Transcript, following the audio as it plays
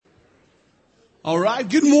All right.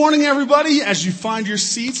 Good morning, everybody. As you find your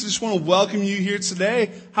seats, I just want to welcome you here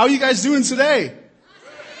today. How are you guys doing today?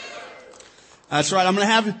 That's right.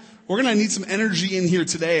 We're going to need some energy in here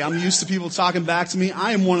today. I'm used to people talking back to me.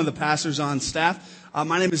 I am one of the pastors on staff.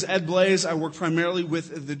 My name is Ed Blaze. I work primarily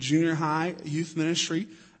with the junior high youth ministry.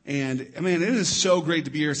 And man, it is so great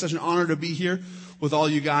to be here. It's such an honor to be here with all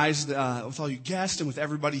you guys, with all you guests, and with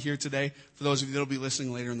everybody here today. For those of you that will be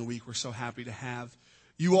listening later in the week, we're so happy to have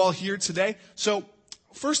you all here today. So,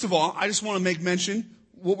 first of all, I just want to make mention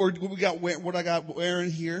what I got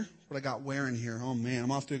wearing here. Oh man,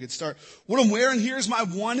 I'm off to a good start. What I'm wearing here is my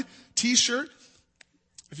one T-shirt.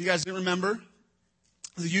 If you guys didn't remember,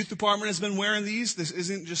 the youth department has been wearing these. This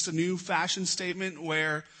isn't just a new fashion statement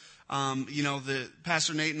where, the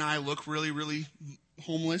Pastor Nate and I look really, really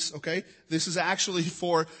homeless. Okay, this is actually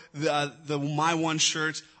for the My One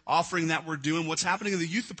shirt offering that we're doing. What's happening in the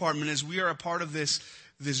youth department is we are a part of this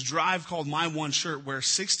drive called My One Shirt, where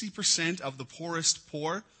 60% of the poorest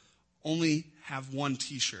poor only have one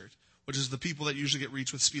T-shirt, which is the people that usually get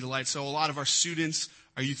reached with Speed of Light. So a lot of our students,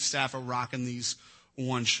 our youth staff are rocking these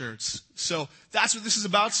one shirts. So that's what this is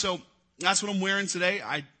about. So that's what I'm wearing today.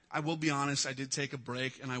 I will be honest, I did take a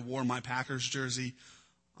break and I wore my Packers jersey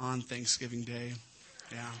on Thanksgiving Day.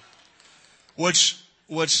 Yeah. Which,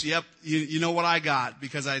 yep, you know what I got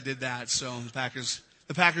because I did that. So the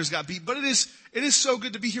Packers got beat, but it is so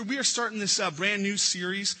good to be here. We are starting this brand new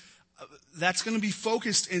series that's going to be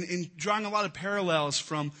focused in drawing a lot of parallels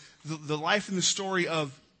from the life and the story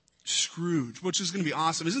of Scrooge, which is going to be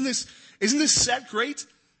awesome. Isn't this set great?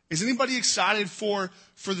 Is anybody excited for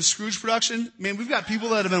the Scrooge production? Man, we've got people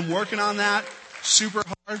that have been working on that super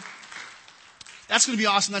hard. That's going to be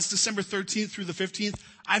awesome. That's December 13th through the 15th.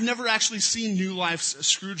 I've never actually seen New Life's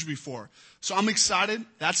Scrooge before. So I'm excited.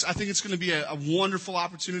 I think it's going to be a wonderful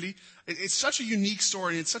opportunity. It's such a unique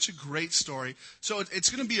story, and it's such a great story. So it's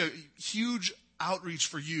going to be a huge outreach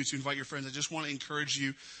for you to invite your friends. I just want to encourage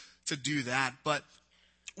you to do that. But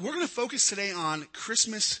we're going to focus today on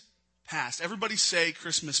Christmas past. Everybody say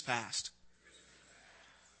Christmas past.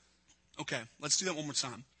 Okay, let's do that one more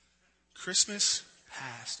time. Christmas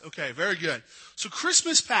past. Okay, very good. So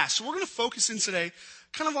Christmas past. So we're going to focus in today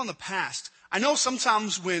kind of on the past. I know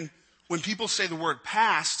sometimes when people say the word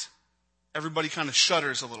past, everybody kind of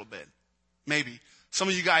shudders a little bit. Maybe. Some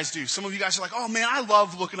of you guys do. Some of you guys are like, oh man, I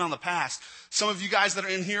love looking on the past. Some of you guys that are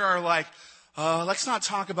in here are like, let's not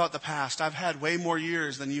talk about the past. I've had way more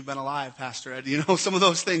years than you've been alive, Pastor Ed. You know, some of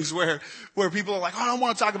those things where people are like, oh, I don't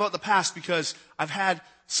want to talk about the past because I've had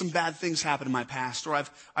some bad things happen in my past, or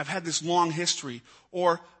I've had this long history.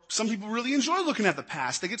 Or some people really enjoy looking at the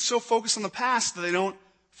past. They get so focused on the past that they don't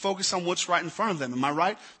focus on what's right in front of them. Am I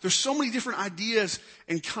right? There's so many different ideas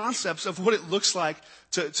and concepts of what it looks like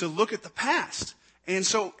to look at the past. And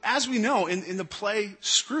so, as we know, in the play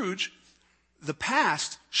Scrooge, the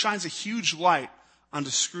past shines a huge light onto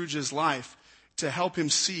Scrooge's life to help him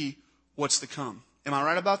see what's to come. Am I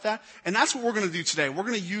right about that? And that's what we're going to do today. We're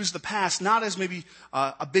going to use the past not as maybe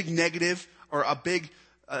a big negative or a big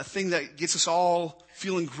thing that gets us all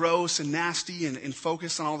feeling gross and nasty and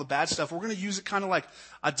focused on all the bad stuff. We're going to use it kind of like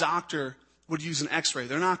a doctor would use an x-ray.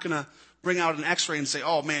 They're not going to bring out an x-ray and say,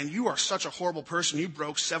 oh man, you are such a horrible person. You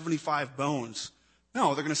broke 75 bones.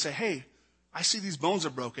 No, they're going to say, hey, I see these bones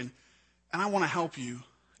are broken and I want to help you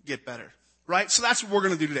get better. Right? So that's what we're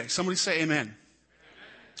going to do today. Somebody say amen.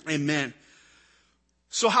 Amen.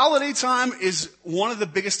 So holiday time is one of the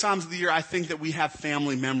biggest times of the year I think that we have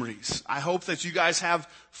family memories. I hope that you guys have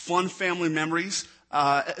fun family memories.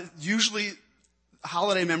 Usually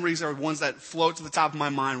holiday memories are ones that float to the top of my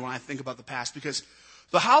mind when I think about the past because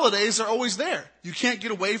the holidays are always there. You can't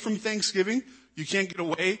get away from Thanksgiving. You can't get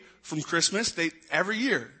away from Christmas. Every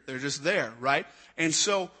year they're just there, right? And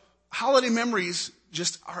so holiday memories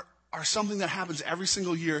just are something that happens every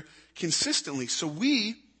single year consistently. So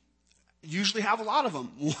we usually have a lot of them.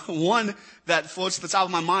 One that floats to the top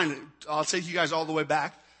of my mind, I'll take you guys all the way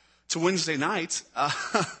back to Wednesday night.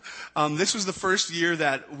 This was the first year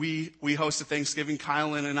that we hosted Thanksgiving.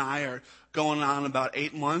 Kylan and I are going on about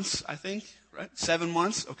 8 months, I think, right? 7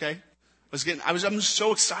 months, okay. I'm just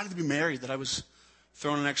so excited to be married that I was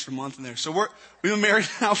throwing an extra month in there. So we've been married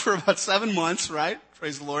now for about 7 months, right?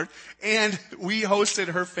 Praise the Lord. And we hosted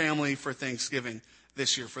her family for Thanksgiving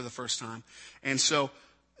this year for the first time. And so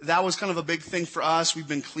that was kind of a big thing for us. We've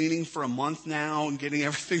been cleaning for a month now and getting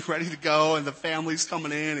everything ready to go, and the family's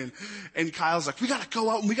coming in, and Kyle's like, we gotta go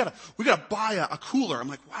out and we gotta buy a cooler. I'm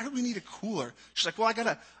like, why do we need a cooler? She's like, well, I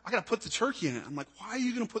gotta put the turkey in it. I'm like, why are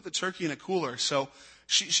you gonna put the turkey in a cooler? So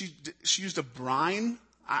she used a brine.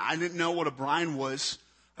 I didn't know what a brine was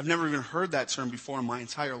I've never even heard that term before in my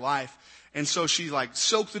entire life. And so she like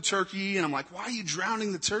soaked the turkey, and I'm like, why are you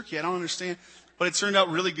drowning the turkey? I don't understand. But it turned out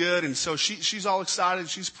really good. And so she's all excited.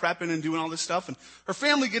 She's prepping and doing all this stuff. And her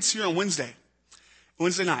family gets here on Wednesday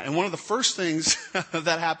night. And one of the first things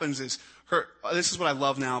that happens is this is what I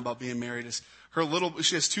love now about being married is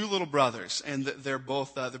she has two little brothers, and they're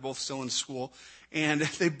both still in school. And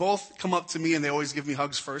they both come up to me, and they always give me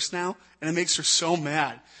hugs first now. And it makes her so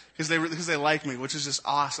mad because they like me, which is just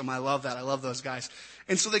awesome. I love that. I love those guys.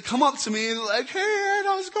 And so they come up to me and they're like, hey,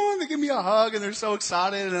 how's it going? They give me a hug, and they're so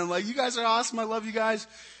excited. And I'm like, you guys are awesome. I love you guys.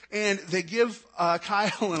 And they give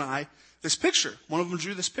Kyle and I this picture. One of them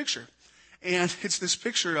drew this picture. And it's this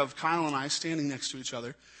picture of Kyle and I standing next to each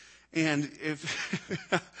other. And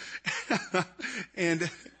and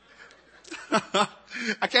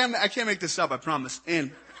I can't make this up, I promise.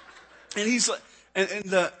 And he's like,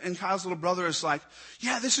 and Kyle's little brother is like,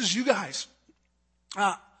 yeah, this is you guys.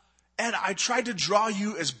 Ed, I tried to draw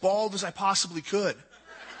you as bald as I possibly could,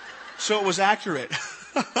 so it was accurate.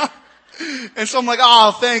 And so I'm like,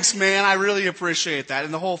 oh, thanks, man. I really appreciate that.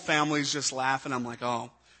 And the whole family's just laughing. I'm like, oh,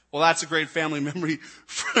 well, that's a great family memory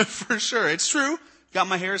for sure. It's true. Got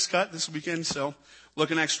my hairs cut this weekend, so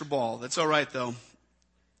looking extra bald. That's all right, though.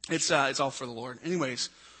 It's all for the Lord. Anyways,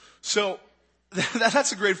 so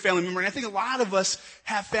that's a great family memory. I think a lot of us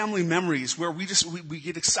have family memories where we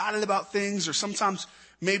get excited about things, or sometimes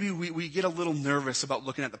maybe we get a little nervous about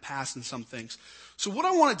looking at the past and some things. So what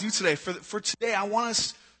I want to do today, for today, I want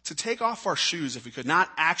us to take off our shoes, if we could. Not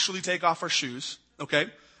actually take off our shoes, okay?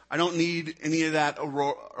 I don't need any of that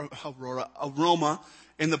aroma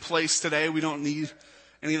in the place today. We don't need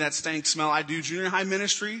any of that stank smell. I do junior high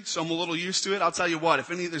ministry, so I'm a little used to it. I'll tell you what, if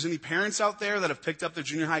there's any parents out there that have picked up their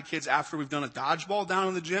junior high kids after we've done a dodgeball down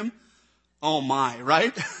in the gym, oh my,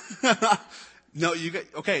 right? No,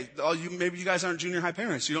 maybe you guys aren't junior high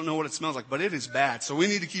parents. You don't know what it smells like, but it is bad. So we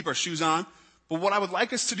need to keep our shoes on. But what I would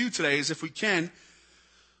like us to do today is, if we can,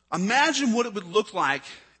 imagine what it would look like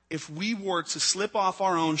if we were to slip off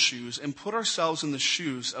our own shoes and put ourselves in the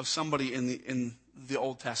shoes of somebody in the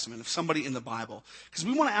Old Testament, of somebody in the Bible. Because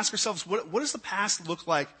we want to ask ourselves, what does the past look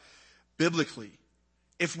like biblically?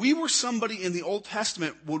 If we were somebody in the Old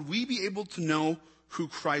Testament, would we be able to know who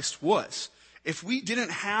Christ was? If we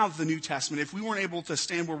didn't have the New Testament, if we weren't able to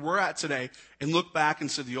stand where we're at today and look back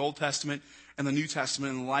into the Old Testament and the New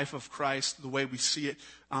Testament and the life of Christ, the way we see it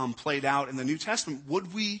played out in the New Testament,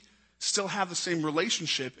 would we still have the same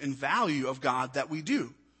relationship and value of God that we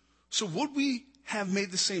do? So would we have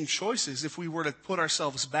made the same choices if we were to put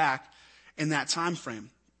ourselves back in that time frame?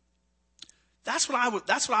 That's what I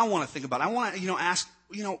want to think about. I want to, ask,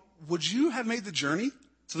 would you have made the journey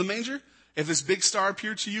to the manger? If this big star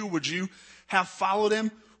appeared to you, would you have followed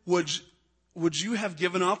him? Would you have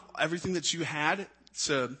given up everything that you had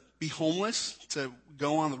to be homeless, to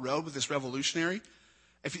go on the road with this revolutionary?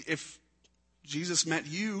 If Jesus met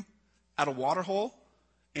you at a water hole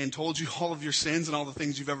and told you all of your sins and all the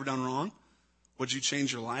things you've ever done wrong, would you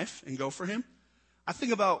change your life and go for him? I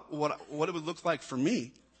think about what it would look like for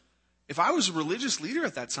me. If I was a religious leader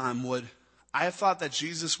at that time, would I have thought that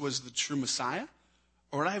Jesus was the true Messiah?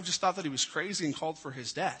 Or would I have just thought that he was crazy and called for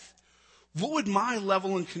his death? What would my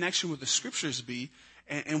level and connection with the scriptures be?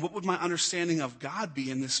 And what would my understanding of God be,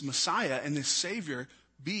 and this Messiah and this Savior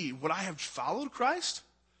be? Would I have followed Christ?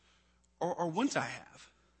 Or wouldn't I have?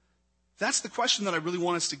 That's the question that I really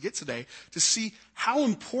want us to get today, to see how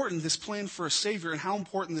important this plan for a Savior and how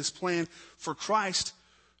important this plan for Christ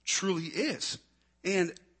truly is.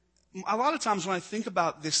 And a lot of times when I think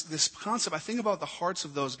about this concept, I think about the hearts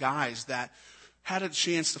of those guys that had a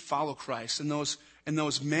chance to follow Christ, and those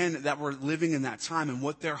men that were living in that time and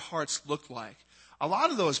what their hearts looked like. A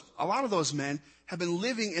lot of those men have been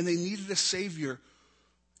living, and they needed a Savior,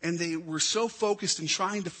 and they were so focused in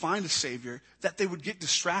trying to find a Savior that they would get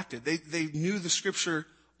distracted. They knew the scripture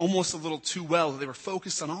almost a little too well. They were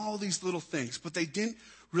focused on all these little things, but they didn't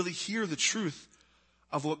really hear the truth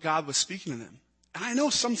of what God was speaking to them. And I know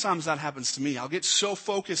sometimes that happens to me. I'll get so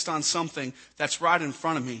focused on something that's right in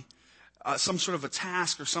front of me, some sort of a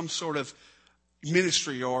task or some sort of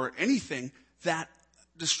ministry or anything that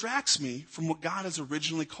distracts me from what God has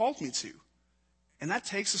originally called me to. And that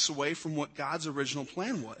takes us away from what God's original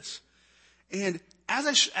plan was. And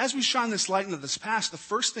as we shine this light into this past, the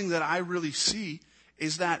first thing that I really see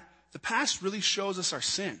is that the past really shows us our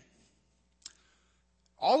sin.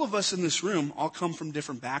 All of us in this room all come from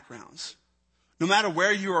different backgrounds. No matter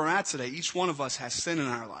where you are at today, each one of us has sin in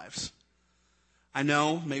our lives. I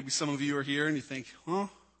know maybe some of you are here and you think,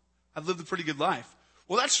 well, I've lived a pretty good life.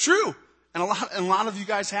 Well, that's true. And a lot of you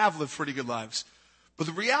guys have lived pretty good lives. But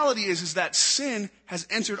the reality is that sin has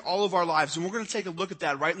entered all of our lives. And we're going to take a look at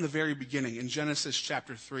that right in the very beginning in Genesis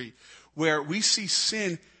chapter 3, where we see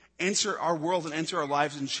sin enter our world and enter our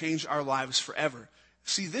lives and change our lives forever.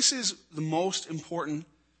 See, this is the most important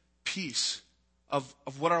piece of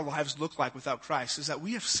what our lives look like without Christ, is that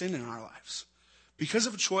we have sin in our lives. Because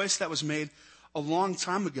of a choice that was made a long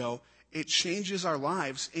time ago, it changes our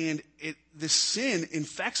lives, and this sin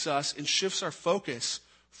infects us and shifts our focus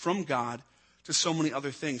from God to so many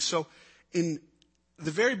other things. So in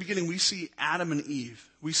the very beginning, we see Adam and Eve.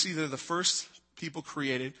 We see they're the first people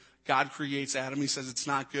created. God creates Adam. He says it's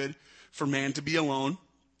not good for man to be alone.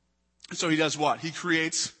 So he does what? He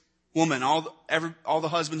creates woman. All the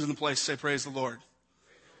husbands in the place say, praise the Lord.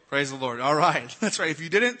 Praise the Lord. All right. That's right. If you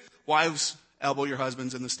didn't, wives, elbow your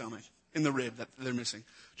husbands in the stomach, in the rib that they're missing.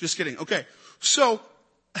 Just kidding. Okay. So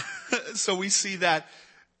we see that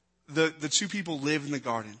the two people live in the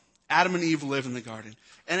garden. Adam and Eve live in the garden.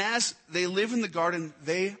 And as they live in the garden,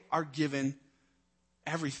 they are given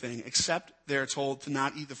everything, except they're told to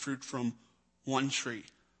not eat the fruit from one tree.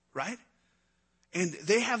 Right? And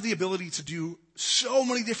they have the ability to do so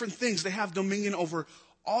many different things. They have dominion over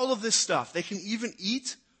all of this stuff. They can even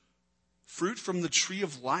eat fruit from the tree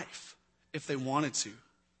of life if they wanted to.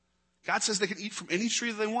 God says they can eat from any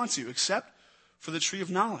tree that they want to, except for the tree of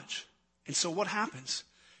knowledge. And so what happens?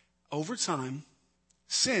 Over time,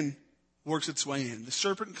 sin works its way in. The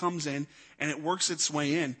serpent comes in and it works its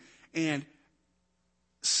way in. And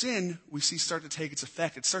sin, we see, start to take its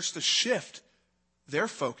effect. It starts to shift their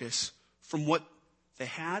focus from what they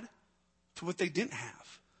had to what they didn't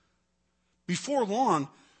have. Before long,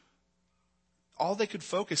 all they could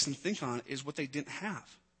focus and think on is what they didn't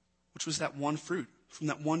have, which was that one fruit from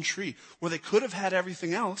that one tree, where they could have had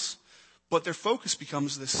everything else, but their focus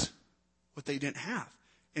becomes this, what they didn't have.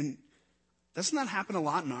 And doesn't that happen a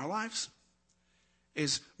lot in our lives?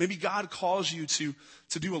 Is maybe God calls you to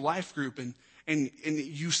do a life group, and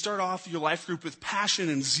you start off your life group with passion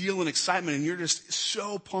and zeal and excitement, and you're just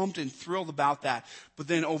so pumped and thrilled about that. But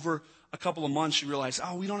then over a couple of months, you realize,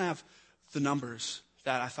 oh, we don't have the numbers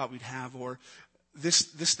that I thought we'd have, or this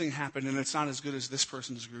thing happened and it's not as good as this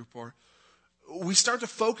person's group, or we start to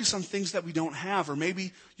focus on things that we don't have. Or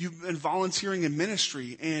maybe you've been volunteering in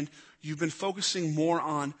ministry and you've been focusing more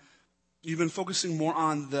on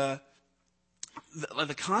the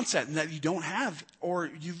content that you don't have, or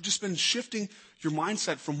you've just been shifting your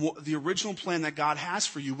mindset from the original plan that God has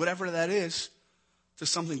for you, whatever that is, to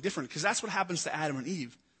something different. Because that's what happens to Adam and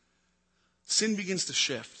Eve. Sin begins to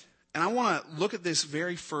shift. And I want to look at this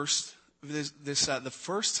very first, the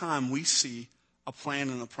first time we see a plan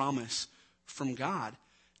and a promise from God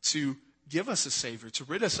to give us a Savior, to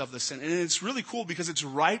rid us of the sin. And it's really cool because it's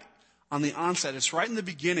right on the onset. It's right in the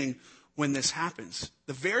beginning when this happens.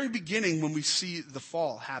 The very beginning when we see the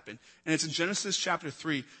fall happen. And it's in Genesis chapter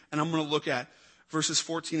 3. And I'm going to look at verses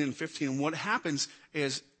 14 and 15. And what happens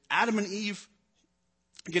is Adam and Eve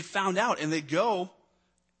get found out, and they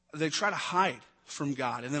try to hide from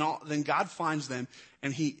God. And then God finds them,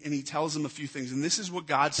 and he tells them a few things. And this is what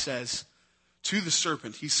God says to the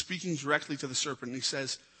serpent. He's speaking directly to the serpent. And he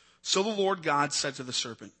says, "So the Lord God said to the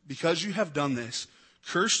serpent, because you have done this,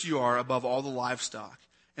 cursed you are above all the livestock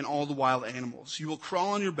and all the wild animals. You will crawl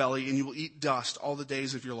on your belly and you will eat dust all the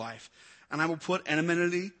days of your life. And I will put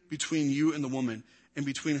enmity between you and the woman, and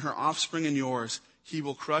between her offspring and yours. He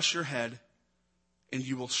will crush your head and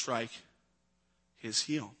you will strike his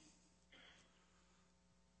heel."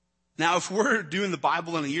 Now, if we're doing the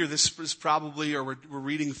Bible in a year, this is probably, or we're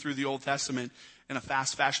reading through the Old Testament in a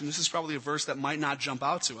fast fashion, this is probably a verse that might not jump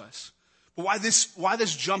out to us. But why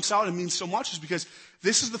this jumps out and means so much is because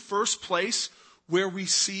this is the first place where we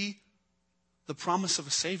see the promise of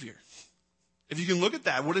a Savior. If you can look at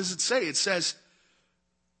that, what does it say? It says,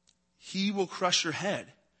 he will crush your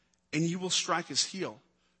head and you will strike his heel.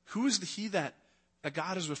 Who is the he that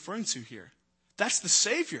God is referring to here? That's the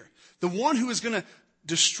Savior. The one who is going to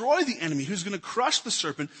destroy the enemy, who's going to crush the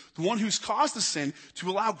serpent, the one who's caused the sin, to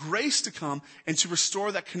allow grace to come and to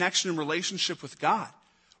restore that connection and relationship with God.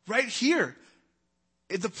 Right here,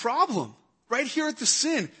 the problem, right here at the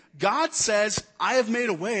sin, God says, I have made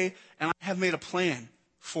a way and I have made a plan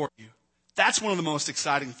for you. That's one of the most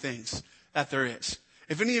exciting things that there is.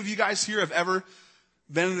 If any of you guys here have ever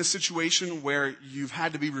been in a situation where you've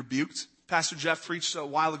had to be rebuked, Pastor Jeff preached a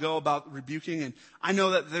while ago about rebuking, and I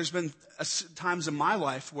know that there's been times in my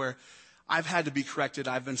life where I've had to be corrected.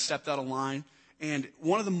 I've been stepped out of line. And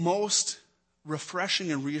one of the most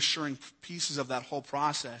refreshing and reassuring pieces of that whole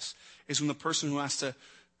process is when the person who has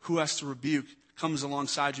to rebuke comes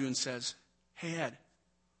alongside you and says, "Hey, Ed,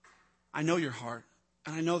 I know your heart,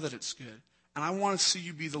 and I know that it's good, And I want to see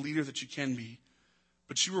you be the leader that you can be.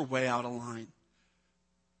 But you were way out of line.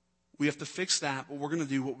 We have to fix that, but we're going to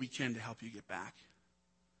do what we can to help you get back.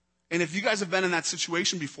 And if you guys have been in that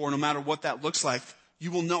situation before, no matter what that looks like, you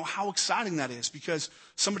will know how exciting that is because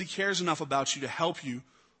somebody cares enough about you to help you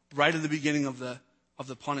right at the beginning of the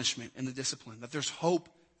punishment and the discipline, that there's hope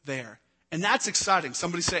there. And that's exciting.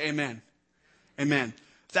 Somebody say amen. Amen.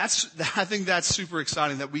 I think that's super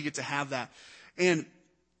exciting that we get to have that. And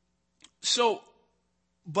so,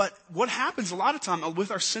 but what happens a lot of time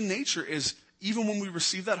with our sin nature is even when we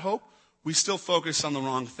receive that hope, we still focus on the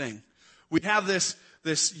wrong thing. We have this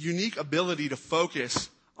unique ability to focus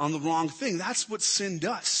on the wrong thing. That's what sin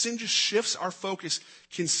does. Sin just shifts our focus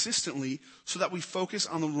consistently so that we focus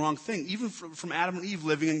on the wrong thing. Even from Adam and Eve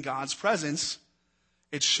living in God's presence,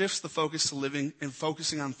 it shifts the focus to living and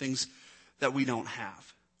focusing on things that we don't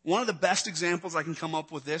have. One of the best examples I can come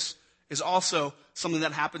up with this is also something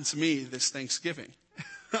that happened to me this Thanksgiving.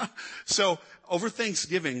 So over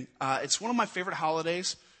Thanksgiving, it's one of my favorite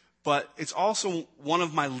holidays, but it's also one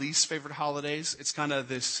of my least favorite holidays. It's kind of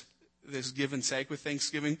this give and take with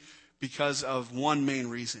Thanksgiving because of one main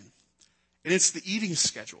reason. And it's the eating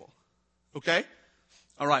schedule. Okay?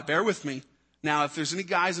 All right, bear with me. Now, if there's any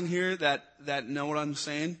guys in here that know what I'm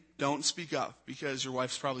saying, don't speak up because your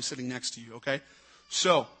wife's probably sitting next to you, okay?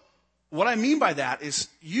 So, what I mean by that is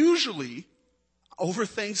usually over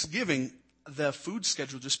Thanksgiving, the food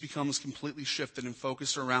schedule just becomes completely shifted and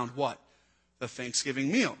focused around what? The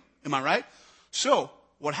Thanksgiving meal. Am I right? So,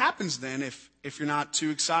 what happens then if you're not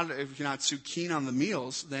too excited, if you're not too keen on the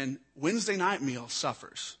meals, then Wednesday night meal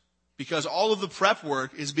suffers because all of the prep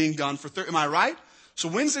work is being done for Thursday. Am I right? So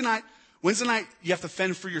Wednesday night, you have to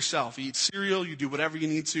fend for yourself. You eat cereal, you do whatever you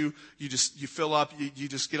need to. You fill up, you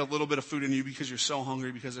just get a little bit of food in you because you're so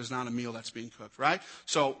hungry because there's not a meal that's being cooked, right?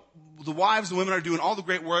 So the women are doing all the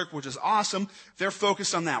great work, which is awesome. They're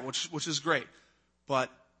focused on that, which is great.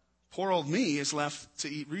 But poor old me is left to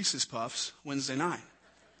eat Reese's Puffs Wednesday night.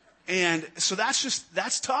 And so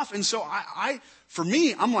that's tough. And so for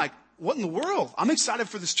me, I'm like, what in the world? I'm excited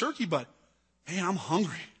for this turkey, but man, I'm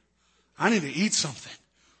hungry. I need to eat something.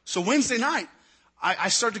 So Wednesday night, I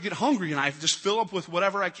start to get hungry and I just fill up with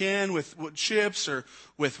whatever I can with chips or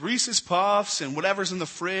with Reese's Puffs and whatever's in the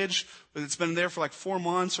fridge that's been there for like 4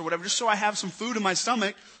 months or whatever, just so I have some food in my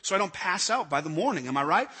stomach so I don't pass out by the morning. Am I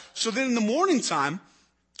right? So then in the morning time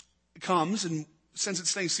comes, and since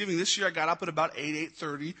it's Thanksgiving this year, I got up at about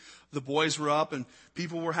 8:30. The boys were up and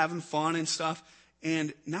people were having fun and stuff.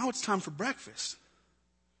 And now it's time for breakfast.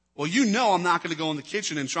 Well, I'm not going to go in the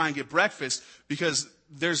kitchen and try and get breakfast because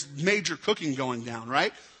there's major cooking going down,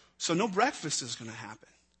 right? So no breakfast is going to happen.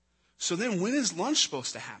 So then when is lunch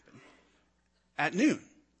supposed to happen? At noon.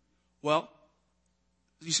 Well,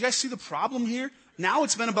 you guys see the problem here? Now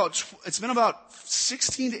it's been about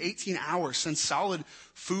 16 to 18 hours since solid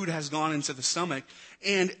food has gone into the stomach.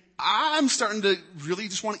 And I'm starting to really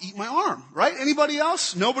just want to eat my arm, right? Anybody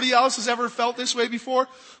else? Nobody else has ever felt this way before?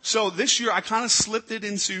 So this year I kind of slipped it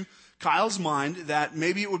into Kyle's mind that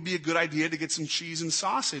maybe it would be a good idea to get some cheese and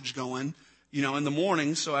sausage going, in the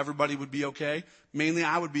morning so everybody would be okay. Mainly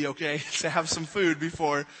I would be okay to have some food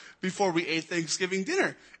before we ate Thanksgiving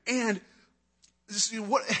dinner. And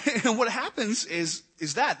what happens is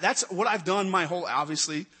that's what I've done my whole,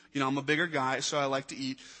 obviously, I'm a bigger guy, so I like to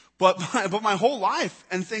eat. But my whole life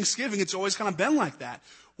and Thanksgiving, it's always kind of been like that.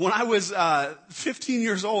 When I was 15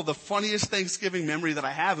 years old, the funniest Thanksgiving memory that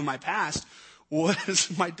I have in my past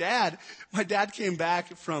was my dad. My dad came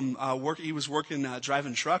back from work. He was working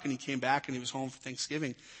driving truck, and he came back and he was home for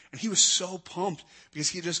Thanksgiving, and he was so pumped because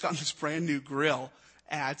he had just gotten this brand new grill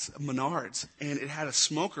at Menards, and it had a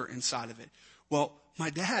smoker inside of it. Well, my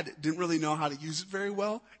dad didn't really know how to use it very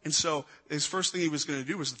well, and so his first thing he was going to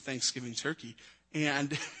do was the Thanksgiving turkey.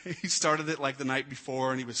 And he started it like the night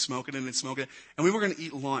before, and he was smoking it and smoking it. And we were going to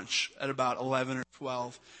eat lunch at about 11 or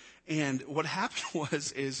 12. And what happened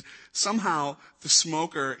is somehow the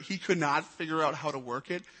smoker, he could not figure out how to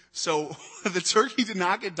work it. So the turkey did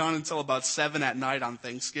not get done until about 7 at night on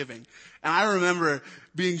Thanksgiving. And I remember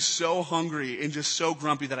being so hungry and just so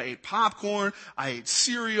grumpy that I ate popcorn, I ate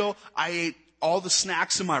cereal, I ate all the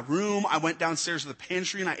snacks in my room. I went downstairs to the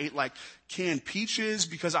pantry and I ate like canned peaches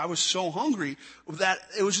because I was so hungry that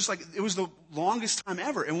it was just like, it was the longest time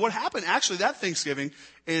ever. And what happened actually that Thanksgiving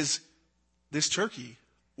is this turkey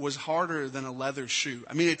was harder than a leather shoe.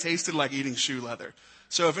 I mean, it tasted like eating shoe leather.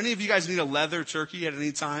 So if any of you guys need a leather turkey at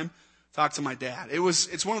any time, talk to my dad.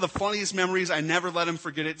 It's one of the funniest memories. I never let him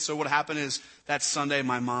forget it. So what happened is that Sunday,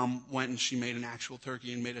 my mom went and she made an actual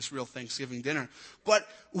turkey and made us real Thanksgiving dinner. But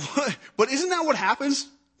isn't that what happens?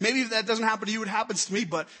 Maybe if that doesn't happen to you, it happens to me,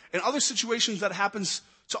 but in other situations that happens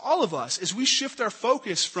to all of us is we shift our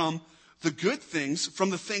focus from the good things, from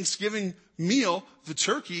the Thanksgiving meal, the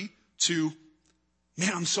turkey, to,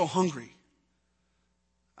 man, I'm so hungry.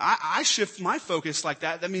 I shift my focus like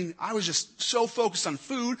that. I mean, I was just so focused on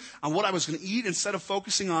food, on what I was going to eat, instead of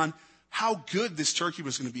focusing on how good this turkey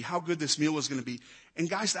was going to be, how good this meal was going to be. And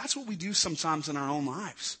guys, that's what we do sometimes in our own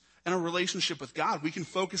lives. In our relationship with God, we can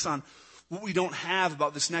focus on what we don't have,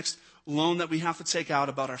 about this next loan that we have to take out,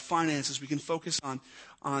 about our finances. We can focus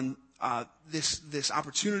on this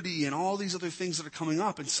opportunity and all these other things that are coming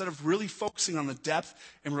up, instead of really focusing on the depth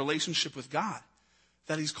and relationship with God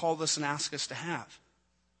that He's called us and asked us to have.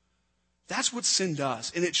 That's what sin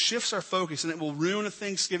does. And it shifts our focus, and it will ruin a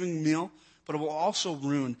Thanksgiving meal, but it will also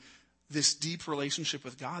ruin this deep relationship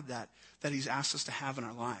with God that He's asked us to have in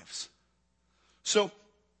our lives. So,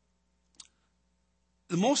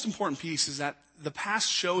 the most important piece is that the past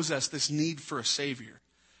shows us this need for a Savior.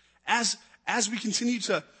 As we continue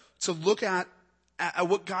to look at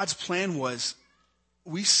what God's plan was,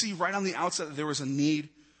 we see right on the outset that there was a need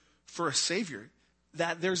for a Savior.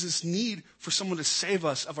 That there's this need for someone to save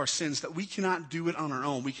us of our sins, that we cannot do it on our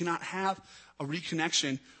own. We cannot have a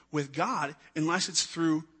reconnection with God unless it's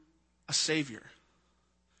through a Savior.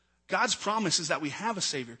 God's promise is that we have a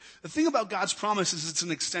Savior. The thing about God's promise is it's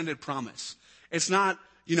an extended promise. It's not,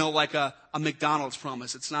 like a McDonald's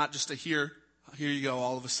promise. It's not just here you go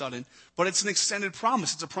all of a sudden. But it's an extended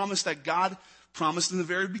promise. It's a promise that God promised in the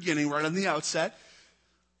very beginning, right on the outset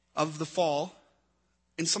of the fall,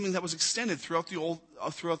 and something that was extended throughout the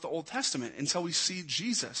Old Testament until we see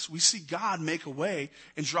Jesus. We see God make a way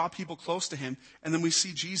and draw people close to Him, and then we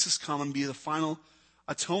see Jesus come and be the final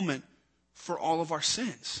atonement for all of our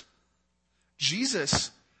sins.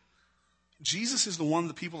 Jesus is the one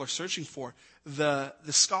that people are searching for. The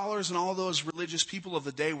scholars and all those religious people of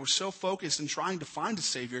the day were so focused in trying to find a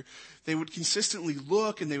Savior, they would consistently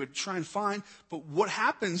look and they would try and find. But what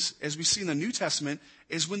happens, as we see in the New Testament,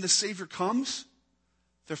 is when the Savior comes,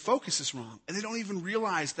 their focus is wrong. And they don't even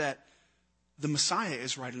realize that the Messiah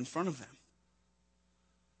is right in front of them.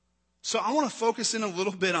 So I want to focus in a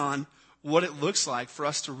little bit on what it looks like for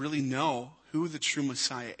us to really know who the true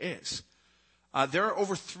Messiah is. There are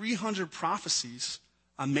over 300 prophecies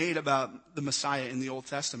made about the Messiah in the Old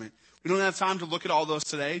Testament. We don't have time to look at all those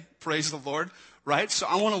today. Praise the Lord, right? So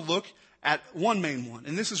I want to look at one main one.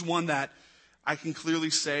 And this is one that I can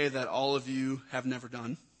clearly say that all of you have never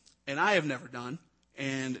done. And I have never done.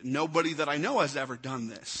 And nobody that I know has ever done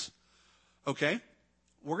this. Okay?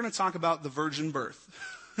 We're going to talk about the virgin birth.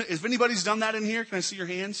 If anybody's done that in here, can I see your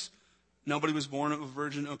hands? Nobody was born of a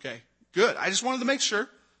virgin? Okay, good. I just wanted to make sure.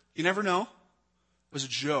 You never know. It was a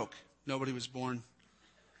joke. Nobody was born.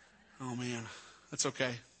 Oh man, that's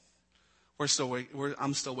okay. I'm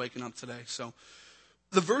still waking up today. So,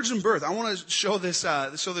 the virgin birth. I want to show this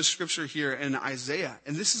scripture here in Isaiah,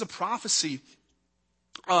 and this is a prophecy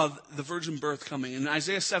of the virgin birth coming. In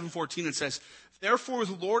Isaiah 7:14, it says, "Therefore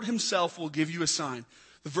the Lord Himself will give you a sign: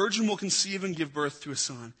 the virgin will conceive and give birth to a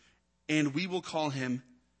son, and we will call him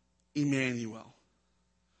Emmanuel."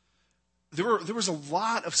 There was a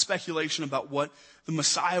lot of speculation about what the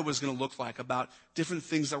Messiah was going to look like, about different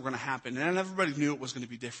things that were going to happen. And everybody knew it was going to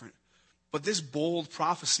be different. But this bold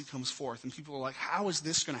prophecy comes forth, and people are like, how is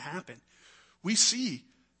this going to happen? We see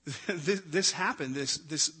this happen, this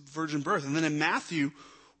virgin birth. And then in Matthew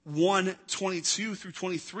 1:22 through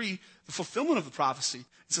 23, the fulfillment of the prophecy.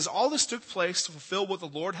 It says, "All this took place to fulfill what the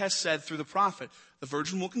Lord has said through the prophet. The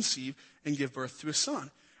virgin will conceive and give birth to a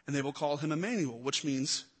son, and they will call him Emmanuel," which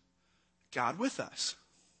means God with us.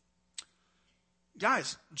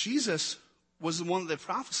 Guys, Jesus was the one that they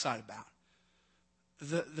prophesied about.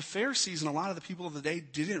 The Pharisees and a lot of the people of the day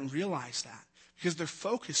didn't realize that because their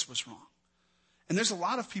focus was wrong. And there's a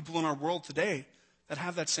lot of people in our world today that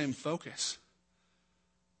have that same focus,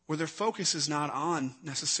 where their focus is not on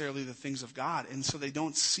necessarily the things of God, and so they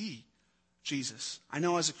don't see Jesus. I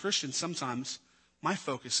know as a Christian, sometimes my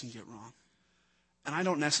focus can get wrong, and I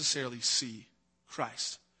don't necessarily see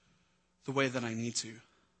Christ the way that I need to.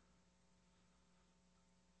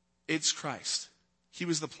 It's Christ. He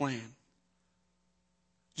was the plan.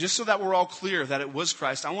 Just so that we're all clear that it was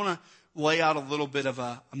Christ, I want to lay out a little bit of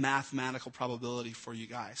a mathematical probability for you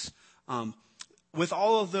guys. With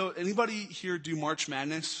all of anybody here do March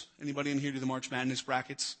Madness? Anybody in here do the March Madness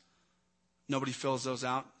brackets? Nobody fills those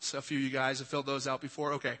out? So a few of you guys have filled those out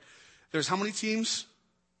before? Okay. There's how many teams?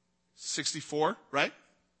 64, right?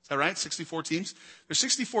 Is that right? 64 teams? There's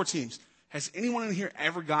 64 teams. Has anyone in here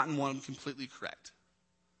ever gotten one completely correct?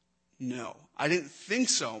 No. I didn't think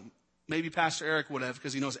so. Maybe Pastor Eric would have,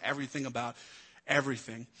 because he knows everything about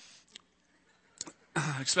everything,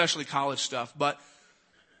 especially college stuff. But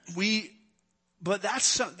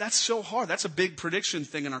that's so hard. That's a big prediction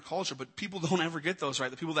thing in our culture, but people don't ever get those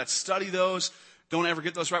right. The people that study those don't ever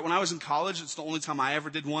get those right. When I was in college, it's the only time I ever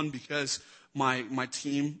did one because my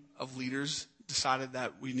team of leaders decided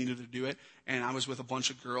that we needed to do it, and I was with a bunch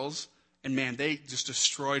of girls, and man, they just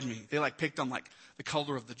destroyed me. They picked on the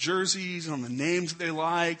color of the jerseys and on the names that they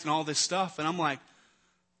liked and all this stuff, and I'm like,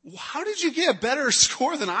 how did you get a better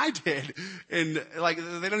score than I did? And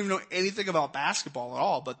they don't even know anything about basketball at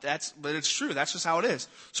all, but it's true. That's just how it is.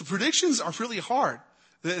 So predictions are really hard.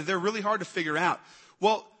 They're really hard to figure out.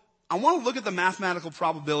 Well, I want to look at the mathematical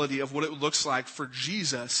probability of what it looks like for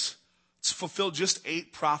Jesus to fulfill just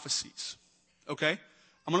 8 prophecies. Okay?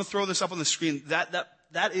 I'm going to throw this up on the screen.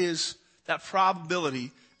 That is that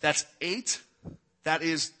probability. That's 8. That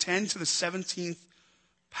is 10 to the 17th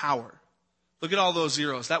power. Look at all those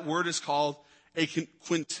zeros. That word is called a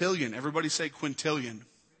quintillion. Everybody say quintillion.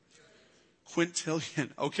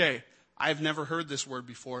 Quintillion. Okay. I've never heard this word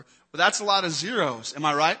before, but that's a lot of zeros. Am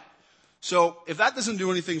I right? So if that doesn't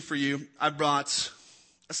do anything for you, I brought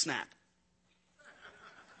a snack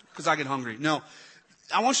because I get hungry. No,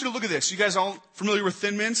 I want you to look at this. You guys all familiar with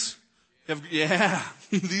Thin Mints? Yeah.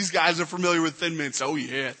 These guys are familiar with Thin Mints. Oh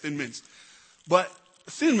yeah, Thin Mints. But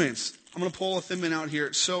Thin Mints, I'm going to pull a Thin Mint out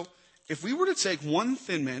here. So if we were to take one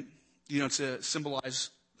Thin Mint, to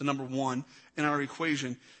symbolize the number 1 in our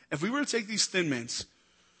equation, if we were to take these Thin Mints,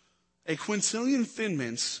 a quintillion Thin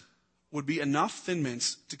Mints would be enough Thin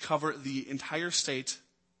Mints to cover the entire state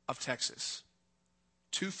of Texas.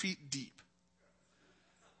 2 feet deep.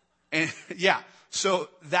 And yeah, so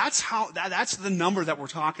that's the number that we're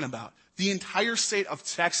talking about. The entire state of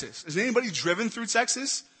Texas. Has anybody driven through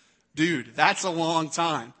Texas? Dude, that's a long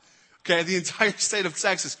time. Okay, the entire state of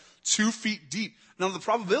Texas. 2 feet deep. Now the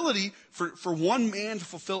probability for one man to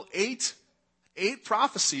fulfill eight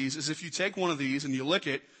prophecies is if you take one of these and you lick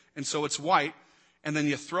it, and so it's white, and then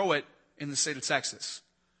you throw it in the state of Texas.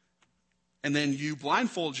 And then you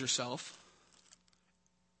blindfold yourself.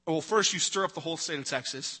 Well, first you stir up the whole state of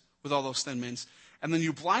Texas with all those Thin Mints, and then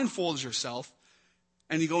you blindfold yourself,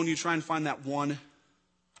 and you go and you try and find that one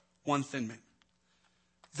Thin Mint.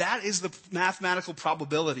 That is the mathematical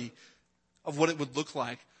probability of what it would look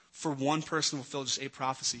like for one person to fulfill just 8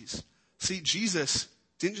 prophecies. See, Jesus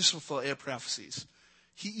didn't just fulfill 8 prophecies.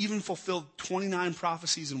 He even fulfilled 29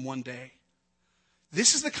 prophecies in one day.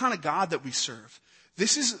 This is the kind of God that we serve.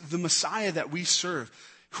 This is the Messiah that we serve,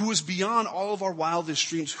 who is beyond all of our wildest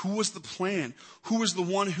dreams, who was the plan, who was the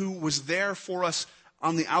one who was there for us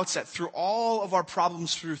on the outset. Through all of our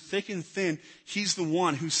problems, through thick and thin, he's the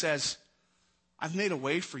one who says, I've made a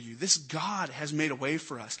way for you. This God has made a way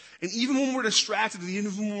for us. And even when we're distracted, and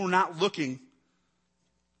even when we're not looking,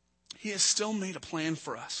 he has still made a plan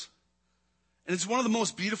for us. And it's one of the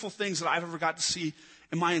most beautiful things that I've ever got to see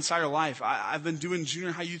in my entire life. I've been doing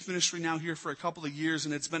junior high youth ministry now here for a couple of years,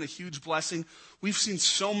 and it's been a huge blessing. We've seen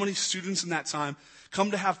so many students in that time come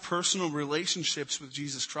to have personal relationships with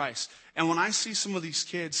Jesus Christ. And when I see some of these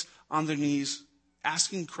kids on their knees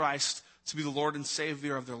asking Christ to be the Lord and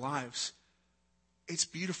Savior of their lives, it's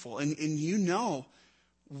beautiful. And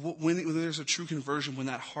when there's a true conversion, when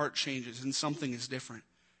that heart changes and something is different.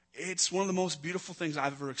 It's one of the most beautiful things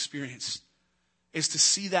I've ever experienced, is to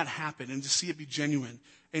see that happen and to see it be genuine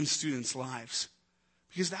in students' lives.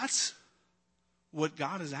 Because that's what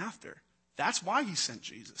God is after. That's why he sent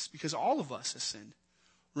Jesus, because all of us have sinned.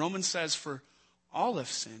 Romans says, for all have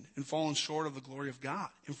sinned and fallen short of the glory of God.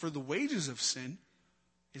 And for the wages of sin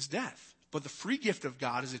is death. But the free gift of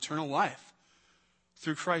God is eternal life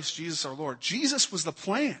through Christ Jesus our Lord. Jesus was the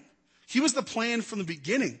plan. He was the plan from the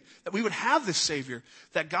beginning, that we would have this Savior,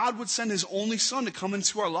 that God would send his only Son to come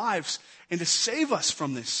into our lives and to save us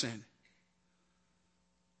from this sin.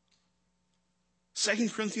 2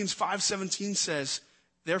 Corinthians 5:17 says,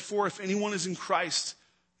 therefore, if anyone is in Christ,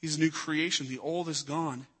 he's a new creation. The old is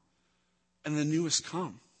gone and the new has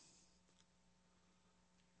come.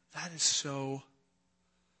 That is so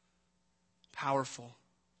powerful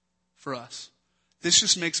for us. This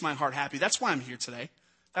just makes my heart happy. That's why I'm here today.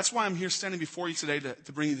 That's why I'm here standing before you today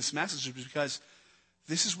to bring you this message, because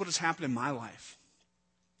this is what has happened in my life.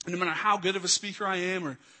 And no matter how good of a speaker I am,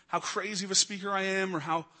 or how crazy of a speaker I am, or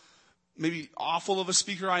how maybe awful of a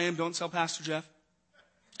speaker I am, don't tell Pastor Jeff.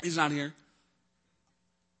 He's not here.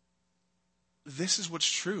 This is what's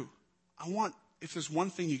true. If there's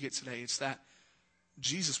one thing you get today, it's that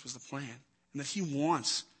Jesus was the plan, and that he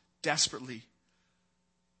wants desperately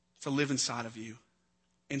to live inside of you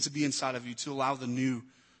and to be inside of you, to allow the new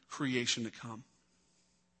creation to come.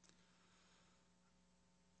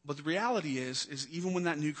 But the reality is even when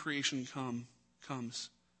that new creation comes,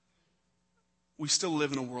 we still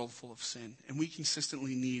live in a world full of sin. And we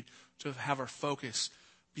consistently need to have our focus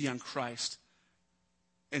be on Christ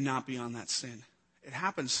and not be on that sin. It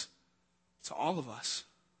happens to all of us.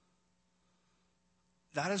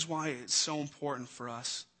 That is why it's so important for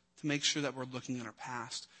us to make sure that we're looking at our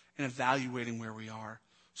past and evaluating where we are,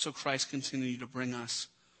 so Christ continue to bring us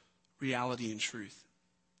reality and truth.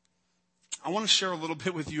 I want to share a little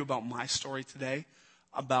bit with you about my story today,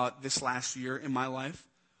 about this last year in my life.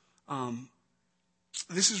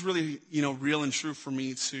 This is really, real and true for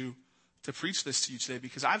me to preach this to you today,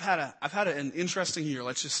 because I've had an interesting year.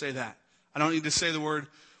 Let's just say that. I don't need to say the word,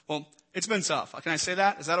 well, it's been tough. Can I say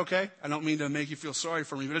that? Is that okay? I don't mean to make you feel sorry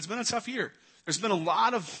for me, but it's been a tough year. There's been a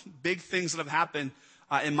lot of big things that have happened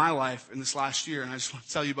in my life in this last year, and I just want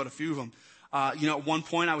to tell you about a few of them. At one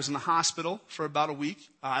point I was in the hospital for about a week.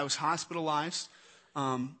 I was hospitalized.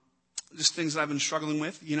 Just things that I've been struggling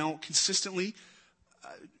with, consistently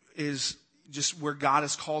is just where God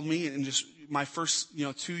has called me, and just my first,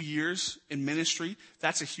 2 years in ministry.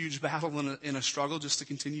 That's a huge battle and a struggle, just to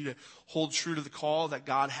continue to hold true to the call that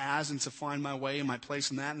God has and to find my way and my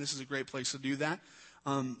place in that. And this is a great place to do that.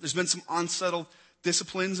 There's been some unsettled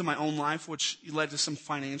disciplines in my own life, which led to some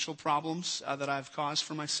financial problems that I've caused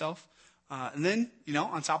for myself. And then,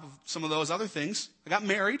 on top of some of those other things, I got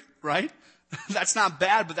married, right? That's not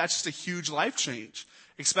bad, but that's just a huge life change,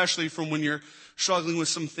 especially from when you're struggling with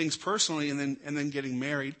some things personally and then getting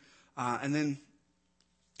married. And then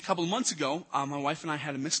a couple of months ago, my wife and I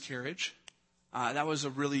had a miscarriage. That was a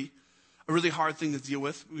really hard thing to deal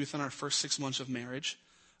with within our first 6 months of marriage.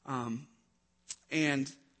 And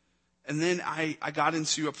then I got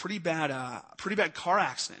into a pretty bad car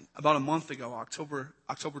accident about a month ago, October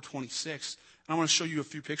 26th. And I want to show you a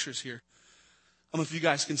few pictures here. I don't know if you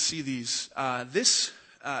guys can see these. This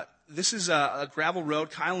is a gravel road.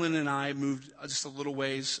 Kyle Lynn and I moved just a little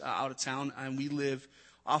ways out of town, and we live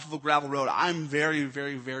off of a gravel road. I'm very,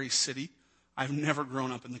 very, very city. I've never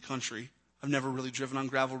grown up in the country. I've never really driven on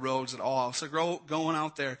gravel roads at all. So going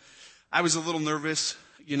out there, I was a little nervous.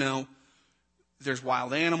 There's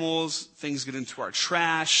wild animals. Things get into our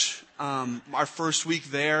trash. Our first week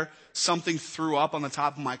there, something threw up on the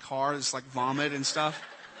top of my car. It's like vomit and stuff.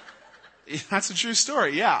 That's a true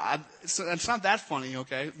story. Yeah, it's not that funny.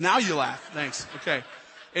 Okay, now you laugh. Thanks. Okay,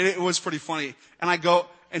 it was pretty funny.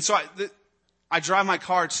 And so I drive my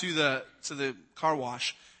car to the car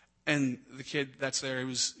wash, and the kid that's there, he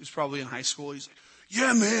was probably in high school. He's like,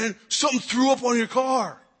 "Yeah, man, something threw up on your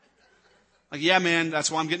car." Like, "Yeah, man, that's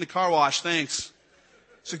why I'm getting the car wash. Thanks."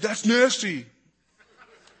 He's like, "That's nasty."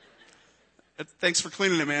 Thanks for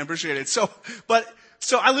cleaning it, man. Appreciate it. So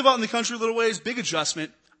I live out in the country a little ways, big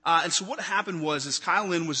adjustment. And so what happened was Kyle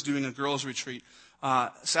Lynn was doing a girls' retreat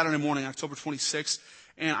Saturday morning, October 26th,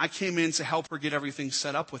 and I came in to help her get everything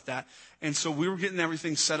set up with that. And so we were getting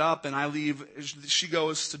everything set up, and I leave. She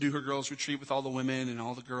goes to do her girls' retreat with all the women and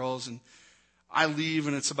all the girls, and I leave,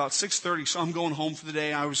 and it's about 6:30, so I'm going home for the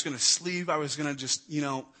day. I was going to sleep. I was going to just,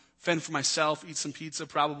 fend for myself, eat some pizza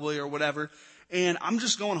probably or whatever, and I'm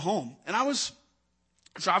just going home. And I was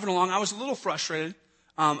driving along. I was a little frustrated.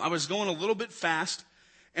 I was going a little bit fast.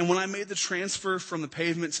 And when I made the transfer from the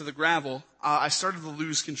pavement to the gravel, I started to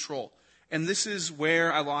lose control. And this is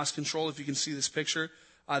where I lost control. If you can see this picture,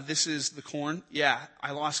 this is the corn. Yeah,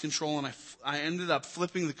 I lost control, and I ended up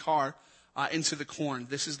flipping the car into the corn.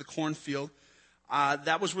 This is the cornfield.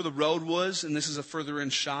 That was where the road was, and this is a further in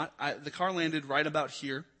shot. The car landed right about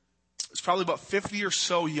here. It's probably about 50 or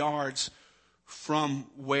so yards from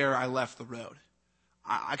where I left the road.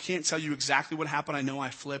 I can't tell you exactly what happened. I know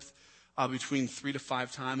I flipped between 3 to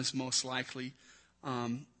 5 times, most likely.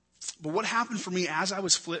 But what happened for me as I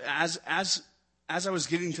was as I was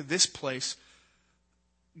getting to this place,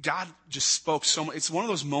 God just spoke so much. It's one of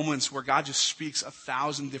those moments where God just speaks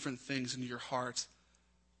 1,000 different things into your heart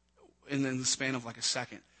in the span of like a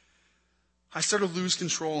second. I started to lose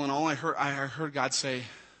control, and I heard God say,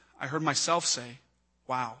 I heard myself say,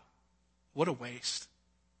 "Wow, what a waste.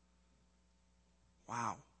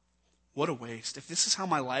 Wow. What a waste. If this is how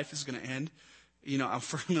my life is going to end,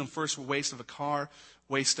 first waste of a car,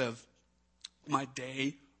 waste of my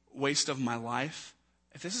day, waste of my life.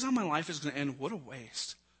 If this is how my life is going to end, what a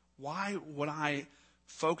waste. Why would I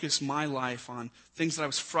focus my life on things that I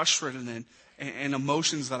was frustrated in and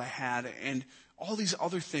emotions that I had and all these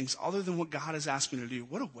other things other than what God has asked me to do?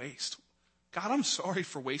 What a waste. God, I'm sorry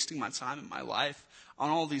for wasting my time in my life on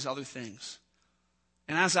all these other things."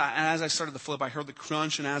 And as I started to flip, I heard the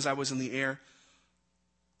crunch, and as I was in the air,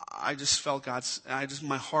 I just felt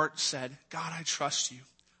my heart said, "God, I trust you.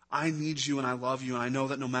 I need you and I love you. And I know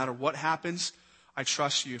that no matter what happens, I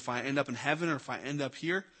trust you. If I end up in heaven or if I end up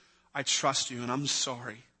here, I trust you. And I'm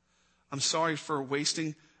sorry. I'm sorry for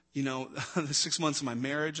wasting, the 6 months of my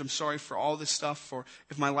marriage. I'm sorry for all this stuff. For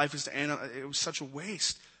if my life is to end, it was such a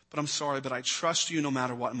waste. But I'm sorry, but I trust you no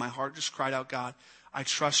matter what. And my heart just cried out, God, I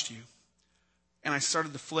trust you. And I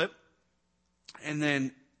started to flip. And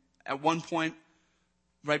then at one point,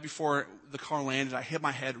 right before the car landed, I hit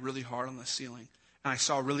my head really hard on the ceiling. And I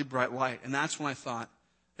saw a really bright light. And that's when I thought,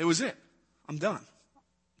 it was it. I'm done.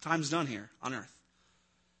 Time's done here on earth.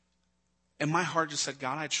 And my heart just said,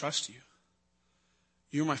 God, I trust you.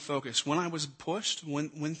 You're my focus. When I was pushed, when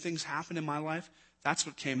things happened in my life, that's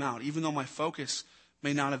what came out. Even though my focus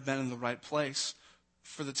may not have been in the right place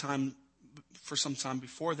for some time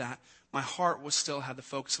before that, my heart was still had the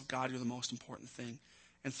focus of God. You're the most important thing.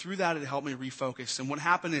 And through that, it helped me refocus. And what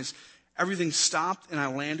happened is everything stopped and I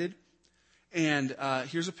landed. And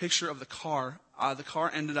here's a picture of the car. The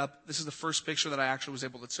car ended up, this is the first picture that I actually was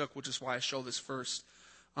able to take, which is why I show this first.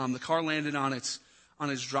 The car landed on its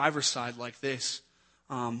driver's side like this.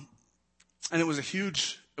 And it was a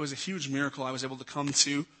huge miracle I was able to come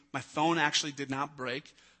to. My phone actually did not break.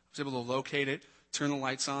 I was able to locate it, turn the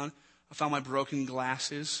lights on. I found my broken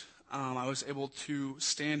glasses. I was able to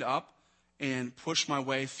stand up and push my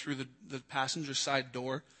way through the passenger side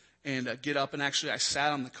door and get up. And actually, I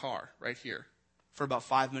sat on the car right here for about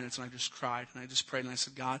 5 minutes, and I just cried. And I just prayed, and I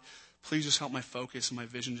said, God, please just help my focus and my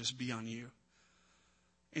vision just be on you.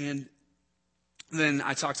 And then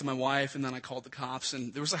I talked to my wife, and then I called the cops.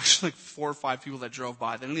 And there was actually like 4 or 5 people that drove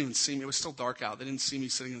by. They didn't even see me. It was still dark out. They didn't see me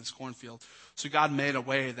sitting in this cornfield. So God made a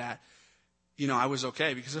way that, I was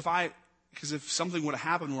okay. Because if something would have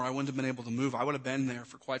happened where I wouldn't have been able to move, I would have been there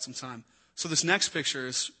for quite some time. So this next picture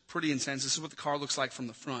is pretty intense. This is what the car looks like from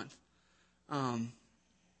the front.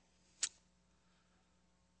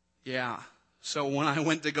 So when I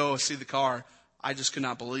went to go see the car, I just could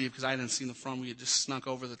not believe because I hadn't seen the front. We had just snuck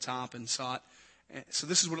over the top and saw it. So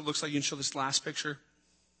this is what it looks like. You can show this last picture.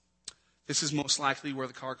 This is most likely where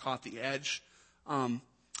the car caught the edge. When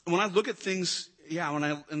I look at things,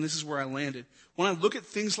 and this is where I landed. When I look at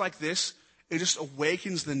things like this, it just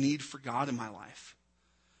awakens the need for God in my life.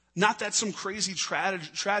 Not that some crazy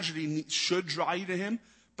tragedy should draw you to Him,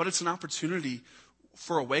 but it's an opportunity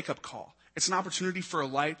for a wake-up call. It's an opportunity for a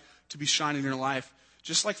light to be shining in your life,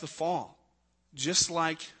 just like the fall. Just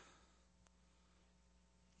like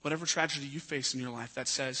whatever tragedy you face in your life that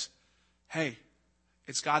says, hey,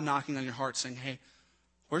 it's God knocking on your heart saying, hey,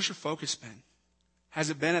 where's your focus been? Has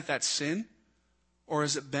it been at that sin? Or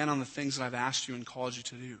has it been on the things that I've asked you and called you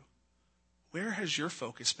to do? Where has your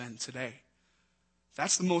focus been today?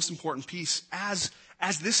 That's the most important piece. As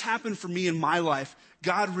this happened for me in my life,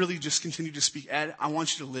 God really just continued to speak, Ed, I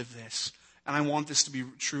want you to live this. And I want this to be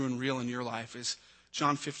true and real in your life. Is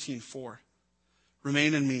John 15:4.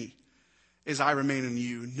 Remain in me as I remain in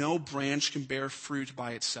you. No branch can bear fruit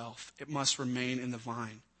by itself. It must remain in the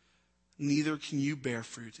vine. Neither can you bear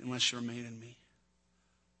fruit unless you remain in me.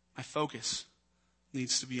 My focus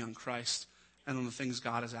needs to be on Christ and on the things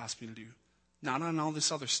God has asked me to do. Not on all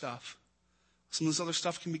this other stuff. Some of this other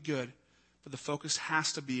stuff can be good, but the focus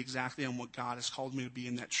has to be exactly on what God has called me to be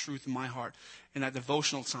in that truth in my heart, in that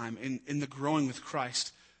devotional time, in the growing with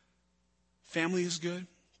Christ. Family is good.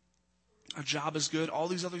 Our job is good. All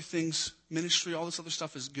these other things, ministry, all this other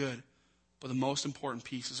stuff is good. But the most important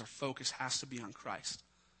piece is our focus has to be on Christ.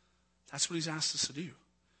 That's what He's asked us to do.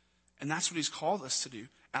 And that's what He's called us to do.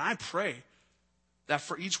 And I pray that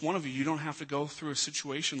for each one of you, you don't have to go through a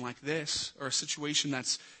situation like this, or a situation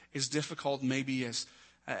that's as difficult maybe as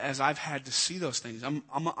I've had to see those things. I'm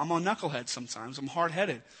a knucklehead sometimes. I'm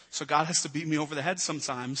hard-headed. So God has to beat me over the head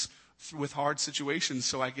sometimes with hard situations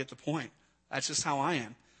so I get the point. That's just how I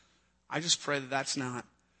am. I just pray that that's not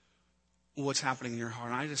what's happening in your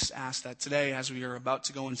heart. And I just ask that today, as we are about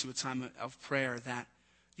to go into a time of prayer, that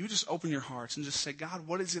you just open your hearts and just say, God,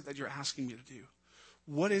 what is it that you're asking me to do?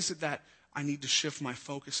 What is it that I need to shift my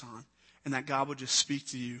focus on? And that God would just speak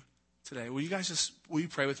to you today. Will you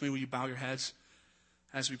pray with me? Will you bow your heads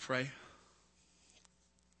as we pray?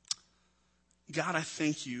 God, I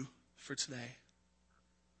thank you for today.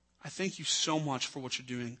 I thank you so much for what you're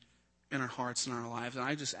doing in our hearts and our lives. And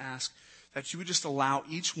I just ask that you would just allow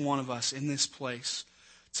each one of us in this place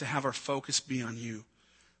to have our focus be on you.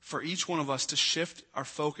 For each one of us to shift our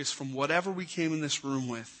focus from whatever we came in this room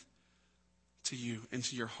with to you,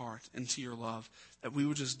 into your heart, into your love. That we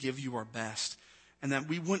would just give you our best. And that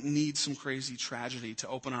we wouldn't need some crazy tragedy to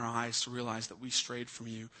open our eyes to realize that we strayed from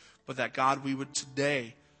you. But that, God, we would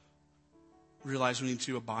today realize we need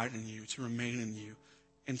to abide in you, to remain in you,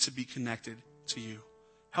 and to be connected to you.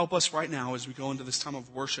 Help us right now as we go into this time of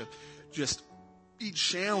worship. Just be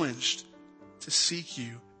challenged to seek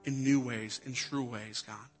you in new ways, in true ways,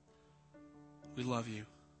 God. We love you.